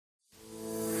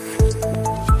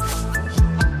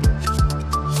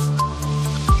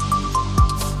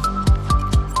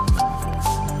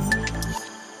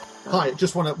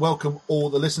just want to welcome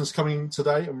all the listeners coming in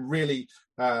today. I'm really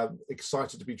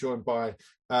excited to be joined by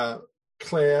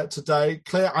Claire today.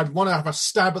 Claire, I'd want to have a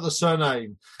stab at the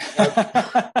surname.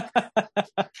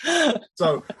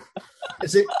 So,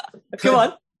 is it Claire, Come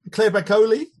on. Claire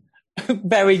Baccoli?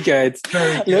 Very good.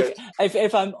 Very Look, good.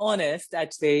 if I'm honest,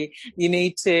 actually, you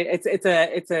need to.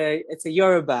 It's a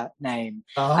Yoruba name,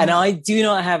 and I do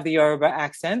not have the Yoruba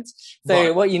accent. So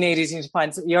Right. what you need is you need to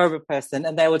find a Yoruba person,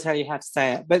 and they will tell you how to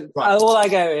say it. But all I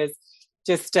go is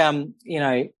just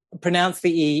pronounce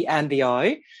the E and the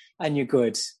I, and you're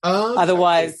good. Okay.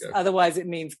 Otherwise, it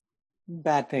means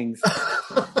bad things.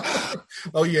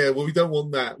 Oh yeah, well we don't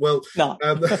want that. Well, No.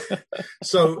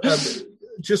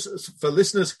 Just for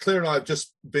listeners, Claire and I have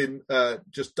just been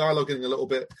just dialoguing a little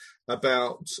bit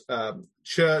about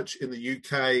church in the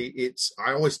UK.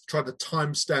 I always try to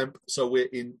timestamp, so we're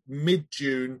in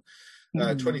mid-June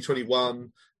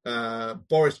 2021.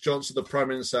 Boris Johnson, the Prime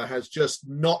Minister, has just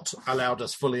not allowed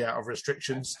us fully out of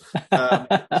restrictions.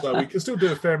 So we can still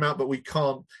do a fair amount, but we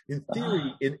can't. In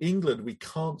theory, in England, we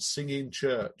can't sing in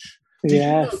church. Did you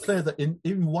know, Claire, that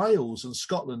in Wales and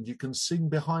Scotland, you can sing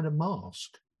behind a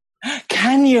mask?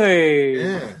 Can you?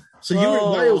 Yeah. So you were in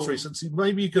Wales recently.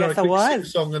 Maybe you could have a quick sing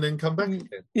song and then come back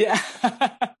again. Yeah.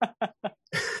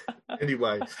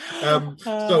 Anyway,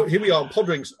 so here we are,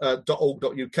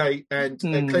 podrings.org.uk, and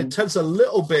Claire, tell us a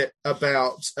little bit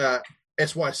about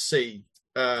SYC.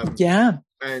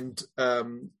 And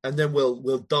then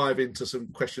we'll dive into some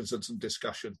questions and some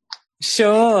discussion.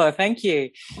 Sure, thank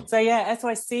you. So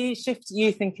SYC, Shift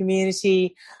Youth and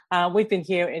Community. We've been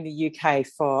here in the UK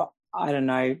for, I don't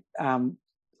know,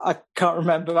 I can't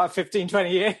remember, about 15, 20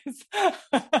 years.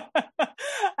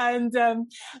 And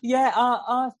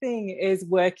our thing is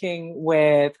working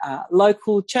with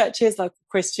local churches, local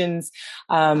Christians,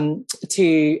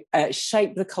 to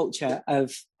shape the culture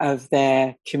of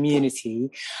their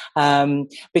community,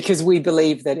 because we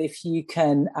believe that if you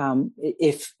can,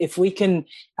 if we can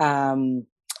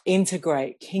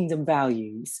integrate kingdom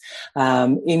values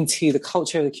into the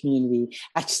culture of the community,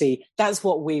 actually that's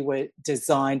what we were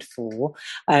designed for.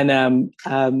 And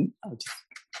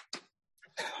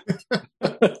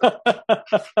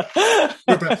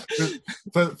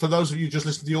for those of you just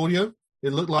listening to the audio,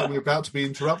 it looked like we were about to be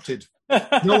interrupted.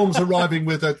 No one was arriving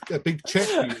with a big check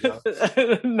for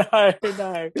you. No,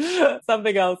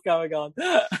 something else going on.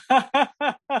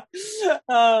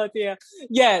 Oh dear.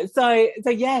 Yeah. So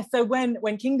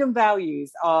when kingdom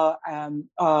values are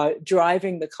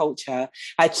driving the culture,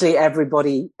 actually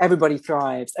everybody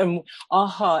thrives. And our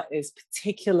heart is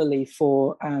particularly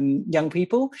for young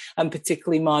people, and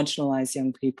particularly marginalized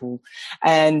young people,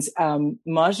 and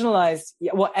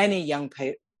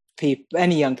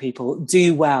any young people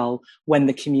do well when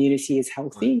the community is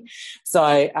healthy.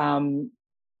 So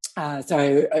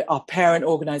our parent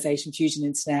organisation, Fusion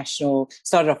International,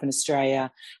 started off in Australia,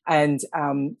 and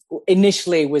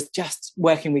initially was just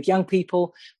working with young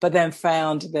people, but then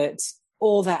found that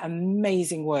all that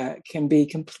amazing work can be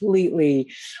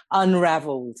completely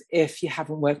unravelled if you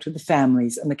haven't worked with the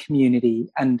families and the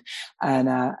community and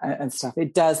stuff.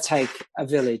 It does take a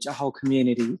village, a whole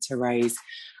community to raise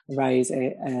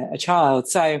a child.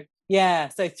 So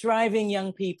thriving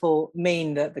young people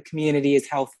mean that the community is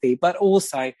healthy, but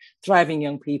also thriving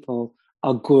young people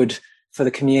are good for the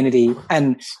community.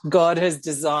 And God has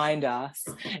designed us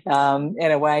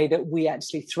in a way that we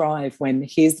actually thrive when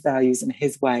his values and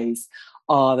his ways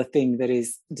are the thing that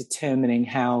is determining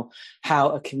how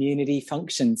a community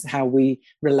functions, how we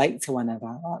relate to one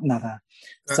another.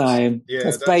 That's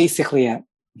basically it.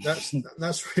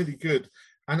 That's really good.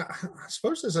 And I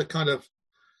suppose there's a kind of,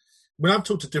 when I've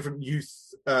talked to different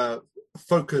youth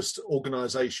focused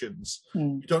organisations,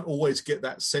 you don't always get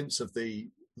that sense of the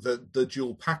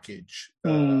dual package.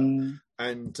 I'm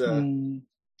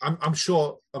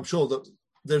sure that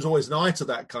there's always an eye to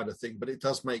that kind of thing, but it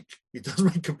does make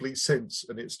complete sense,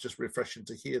 and it's just refreshing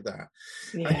to hear that.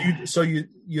 Yeah. And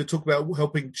you talk about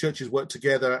helping churches work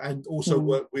together and also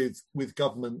work with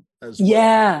government as well.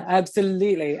 Yeah,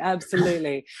 absolutely. I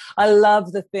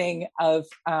love the thing of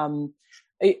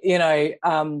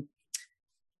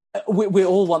we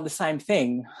all want the same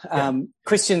thing.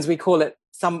 Christians, we call it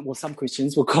some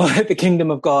Christians will call it the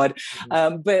kingdom of God,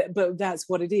 but that's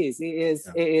what it is. It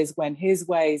is when his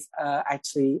ways are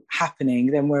actually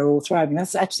happening, then we're all thriving.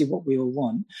 That's actually what we all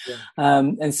want.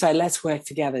 And so let's work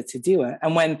together to do it.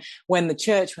 And when the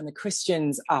church, when the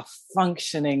Christians are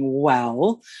functioning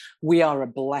well, we are a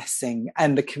blessing,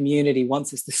 and the community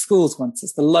wants us, the schools wants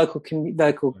us, the local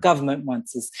government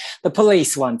wants us, the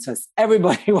police wants us,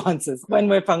 everybody wants us when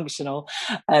we're functional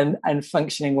and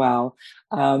functioning well.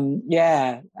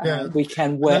 we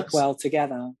can work well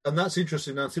together. And that's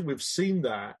interesting. I think we've seen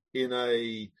that in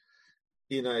a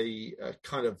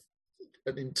kind of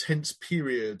an intense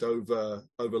period over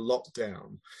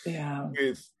lockdown,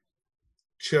 with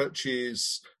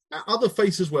churches, other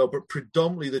faiths as well, but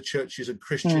predominantly the churches and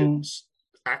Christians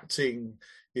acting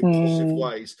in positive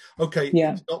ways. Okay,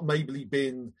 it's not maybe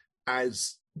been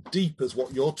as deep as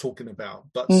what you're talking about,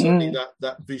 but certainly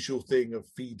that visual thing of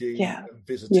feeding and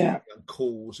visiting and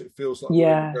calls, it feels like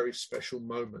we're in a very special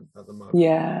moment at the moment.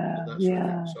 And that's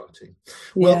really exciting.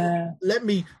 Well, let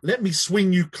me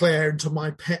swing you, Claire, into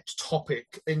my pet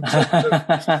topic in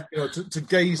terms of, to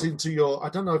gaze into your, I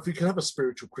don't know if you can have a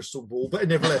spiritual crystal ball, but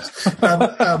nevertheless,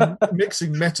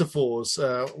 mixing metaphors,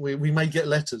 we may get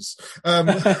letters.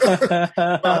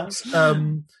 But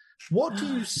what do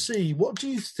you see? What do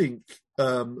you think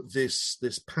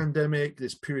this pandemic,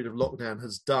 this period of lockdown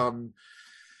has done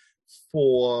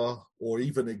for, or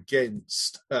even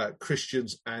against,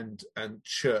 Christians and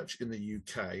church in the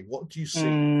UK? What do you see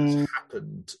has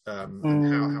happened,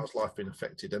 and how's life been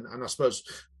affected? And I suppose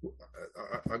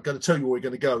I'm going to tell you where we're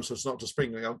going to go, so it's not just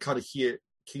bringing. I'm kind of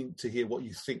keen to hear what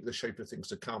you think the shape of things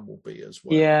to come will be as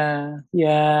well.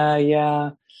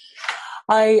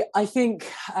 I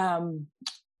think.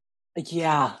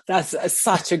 That's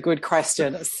such a good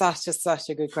question. Such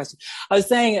a good question. I was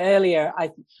saying earlier,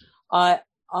 I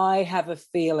have a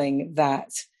feeling that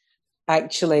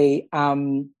actually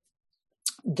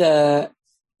the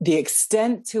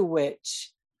extent to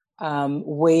which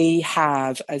we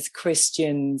have as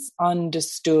Christians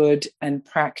understood and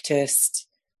practiced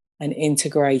and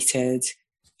integrated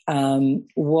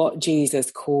what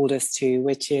Jesus called us to,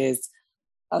 which is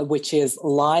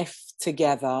life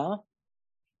together,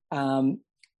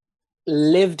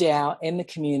 lived out in the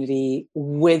community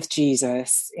with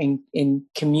Jesus, in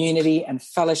community and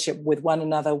fellowship with one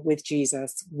another, with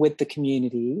Jesus, with the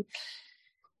community.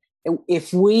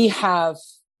 If the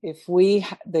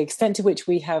extent to which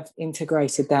we have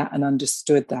integrated that and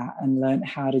understood that and learned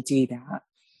how to do that,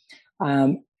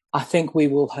 I think we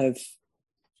will have,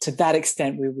 to that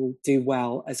extent, we will do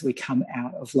well as we come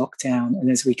out of lockdown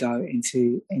and as we go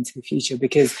into the future,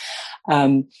 because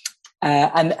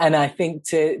and I think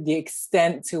to the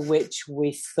extent to which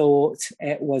we thought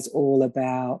it was all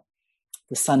about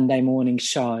the Sunday morning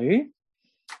show,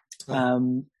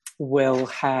 will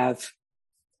have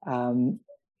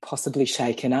possibly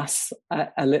shaken us. I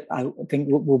think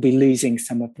we'll be losing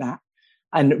some of that,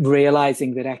 and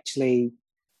realizing that actually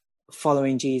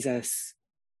following Jesus,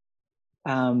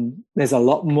 there's a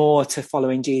lot more to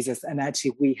following Jesus, and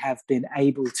actually we have been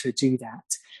able to do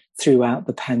that throughout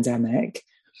the pandemic.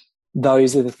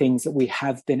 Those are the things that we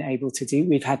have been able to do.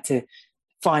 We've had to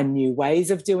find new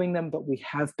ways of doing them, but we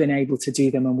have been able to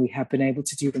do them, and we have been able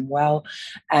to do them well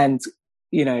and,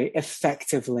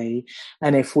 effectively.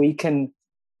 And if we can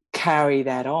carry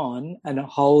that on and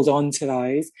hold on to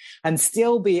those and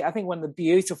still be, I think one of the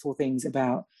beautiful things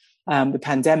about the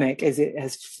pandemic is it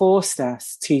has forced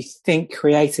us to think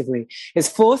creatively. It's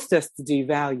forced us to do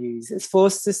values. It's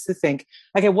forced us to think,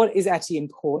 okay, what is actually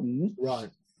important? Right.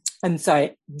 And so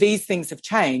these things have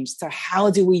changed. So how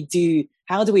do we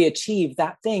achieve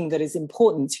that thing that is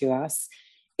important to us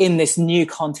in this new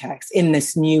context, in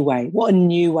this new way? What are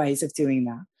new ways of doing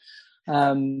that?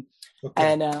 And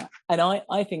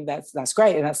I think that's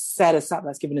great. And that's set us up.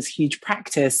 That's given us huge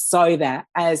practice, so that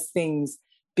as things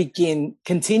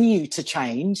continue to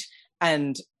change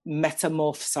and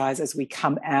metamorphosize as we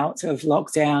come out of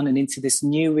lockdown and into this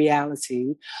new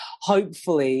reality,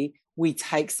 hopefully we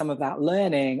take some of that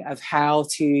learning of how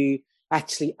to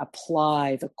actually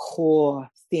apply the core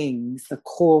things, the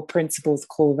core principles,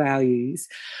 core values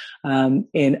in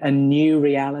a new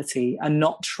reality, and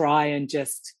not try and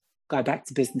just go back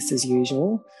to business as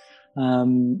usual.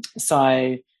 Some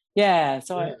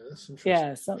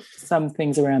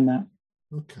things around that.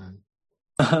 Okay.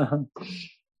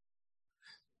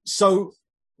 So,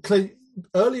 Clay,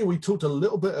 earlier we talked a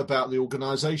little bit about the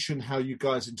organisation, how you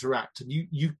guys interact, and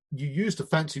you used a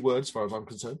fancy word as far as I'm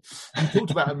concerned. You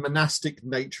talked about a monastic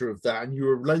nature of that, and you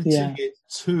were relating it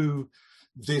to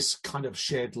this kind of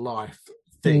shared life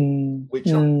thing, which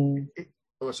I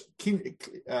was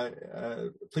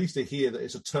pleased to hear that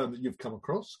it's a term that you've come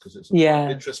across, because it's of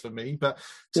interest for me. But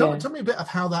tell me a bit of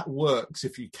how that works,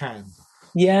 if you can.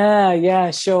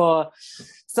 Yeah, sure.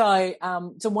 So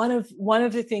one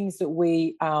of the things that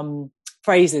we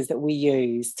phrases that we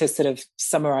use to sort of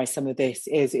summarize some of this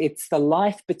is, it's the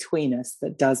life between us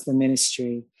that does the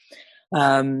ministry.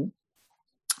 And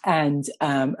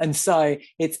so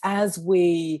it's as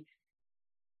we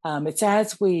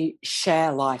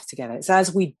share life together, it's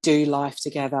as we do life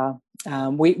together,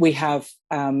 We have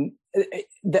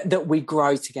that we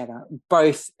grow together,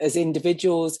 both as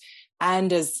individuals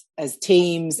and as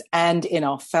teams, and in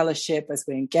our fellowship as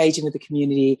we're engaging with the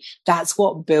community. That's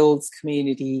what builds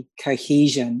community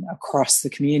cohesion across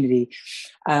the community,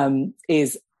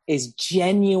 is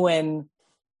genuine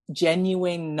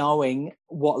knowing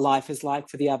what life is like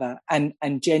for the other,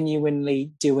 and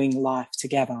genuinely doing life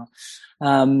together.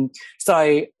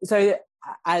 So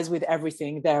as with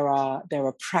everything, there are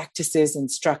practices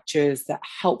and structures that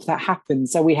help that happen.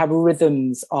 So we have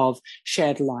rhythms of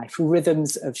shared life,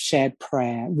 rhythms of shared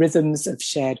prayer, rhythms of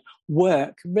shared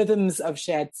work, rhythms of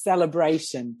shared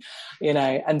celebration,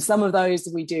 and some of those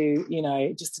we do,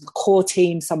 just a core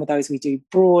team. Some of those we do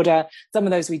broader. Some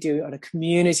of those we do on a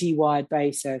community-wide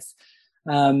basis.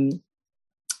 But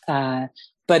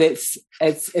it's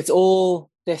all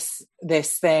this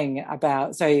thing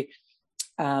about, so,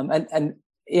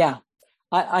 yeah,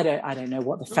 I don't know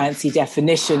what the fancy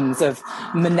definitions of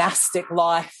monastic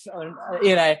life,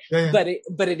 but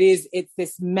it's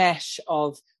this mesh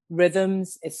of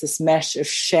rhythms. It's this mesh of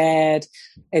shared.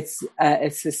 It's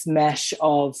this mesh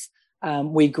of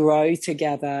we grow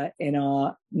together in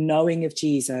our knowing of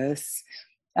Jesus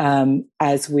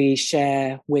as we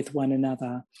share with one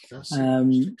another.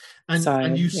 And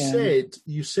you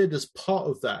said as part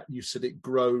of that, you said it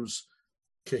grows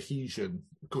cohesion.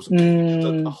 Of course,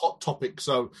 a hot topic.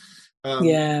 So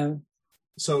So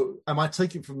am I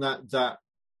taking from that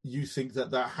you think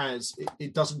that has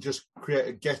it doesn't just create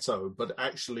a ghetto, but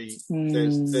actually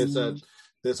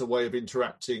there's a way of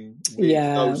interacting with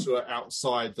those who are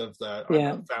outside of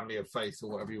the family of faith, or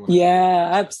whatever you want to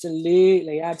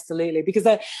absolutely, because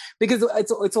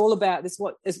it's all about this.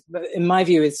 What is, in my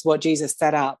view, is what Jesus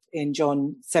set up in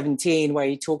John 17, where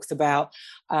he talks about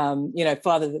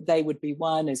Father, that they would be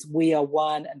one as we are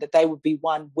one, and that they would be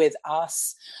one with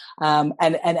us, and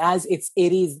as it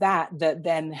is that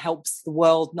then helps the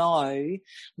world know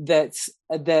that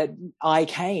I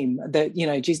came, that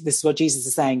Jesus, this is what Jesus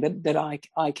is saying, that I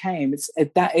came.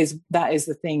 That is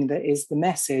the thing, that is the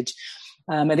message.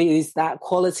 And it is that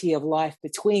quality of life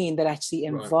between that actually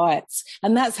invites,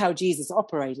 and that's how Jesus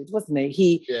operated, wasn't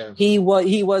he? He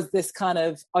was this kind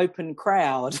of open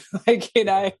crowd,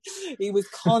 he was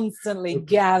constantly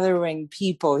gathering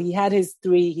people. He had his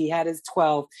 3, he had his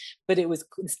 12, but it was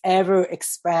this ever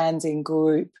expanding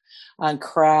group and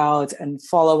crowd and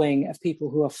following of people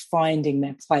who are finding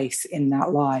their place in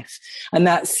that life. And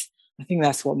I think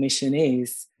that's what mission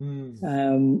is.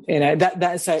 So,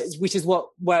 which is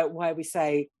why we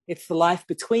say it's the life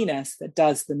between us that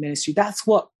does the ministry. That's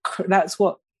the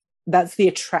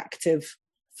attractive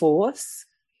force.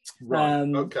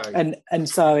 Okay. And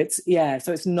so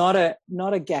it's not a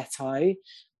ghetto.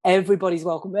 Everybody's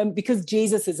welcome. And because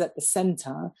Jesus is at the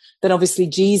center, then obviously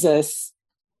Jesus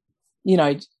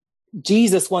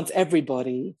wants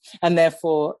everybody, and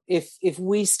therefore if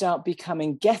we start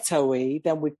becoming ghetto-y,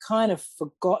 then we've kind of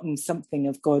forgotten something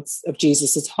of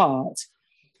Jesus's heart.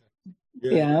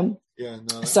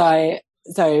 So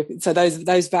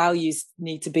those values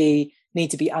need to be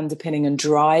underpinning and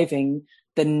driving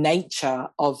the nature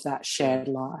of that shared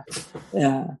life.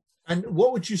 And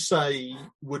what would you say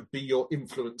would be your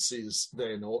influences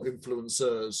then, or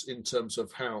influencers, in terms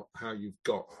of how you've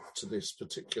got to this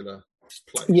particular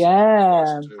place?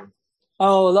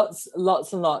 Lots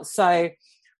and lots. So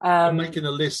I'm making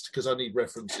a list because I need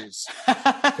references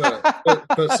for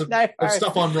some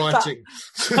stuff I'm writing.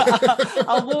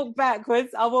 I'll walk backwards.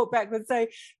 So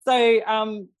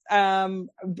I'm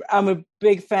a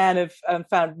big fan of,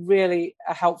 found really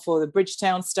helpful the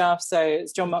Bridgetown stuff. So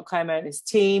it's John Mark Comer and his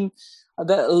team. A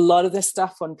lot of this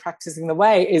stuff on Practicing the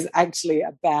Way is actually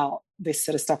about this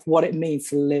sort of stuff, what it means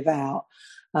to live out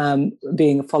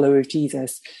being a follower of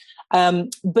Jesus.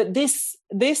 But this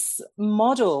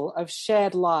model of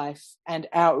shared life and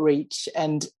outreach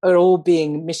and it all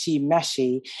being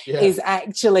mishy-mashy is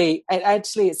actually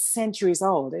it's centuries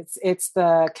old. It's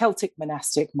the Celtic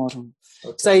monastic model.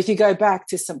 Okay. So if you go back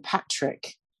to St.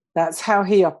 Patrick, that's how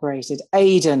he operated.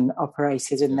 Aidan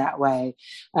operated in that way.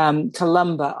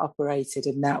 Columba operated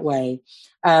in that way.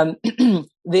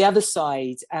 The other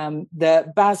side,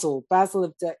 the Basil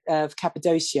of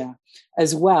Cappadocia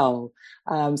as well.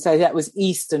 So that was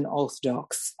Eastern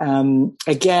Orthodox.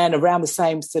 Again, around the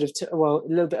same sort of, a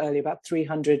little bit earlier, about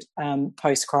 300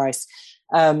 post-Christ.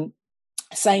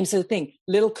 Same sort of thing.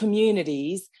 Little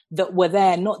communities that were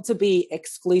there not to be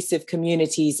exclusive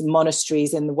communities,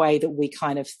 monasteries in the way that we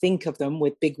kind of think of them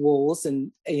with big walls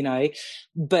and,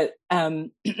 but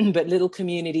but little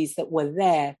communities that were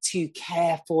there to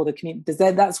care for the community.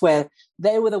 Because that's where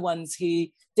they were the ones who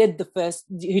did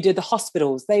the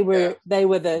hospitals. They were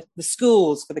the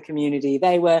schools for the community.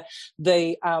 They were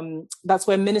that's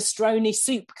where minestrone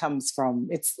soup comes from.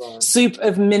 It's soup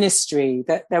of ministry.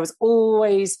 That there was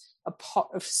always a pot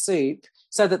of soup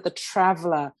so that the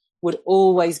traveller would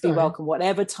always be welcome,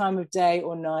 whatever time of day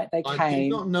or night they came. I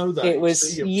did not know that. It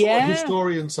was a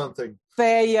historian something.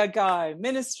 There you go.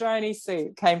 Minestrone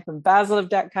soup came from Basil of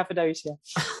Cappadocia.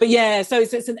 But so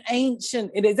it's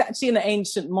it is actually an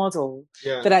ancient model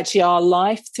that actually our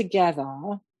life together,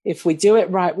 if we do it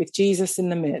right with Jesus in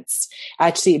the midst,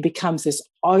 actually it becomes this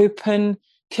open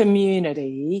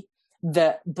community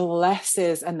that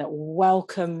blesses and that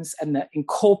welcomes and that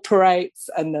incorporates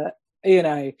and that,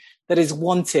 that is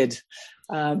wanted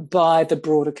by the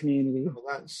broader community.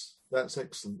 Well, that's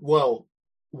excellent. Well,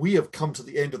 we have come to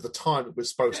the end of the time that we're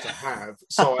supposed to have.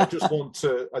 So I just want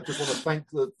to thank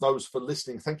those for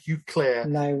listening. Thank you, Claire,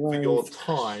 for your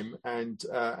time. And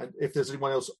if there's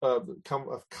anyone else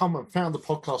come and found the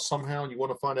podcast somehow and you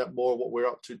want to find out more of what we're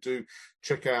up to, do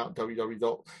check out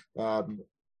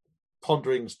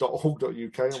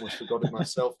ponderings.org.uk. I almost forgot it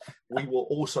myself. We will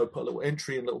also put a little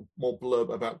entry and a little more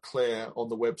blurb about Claire on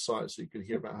the website so you can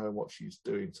hear about her and what she's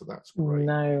doing. So that's great.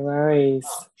 No worries.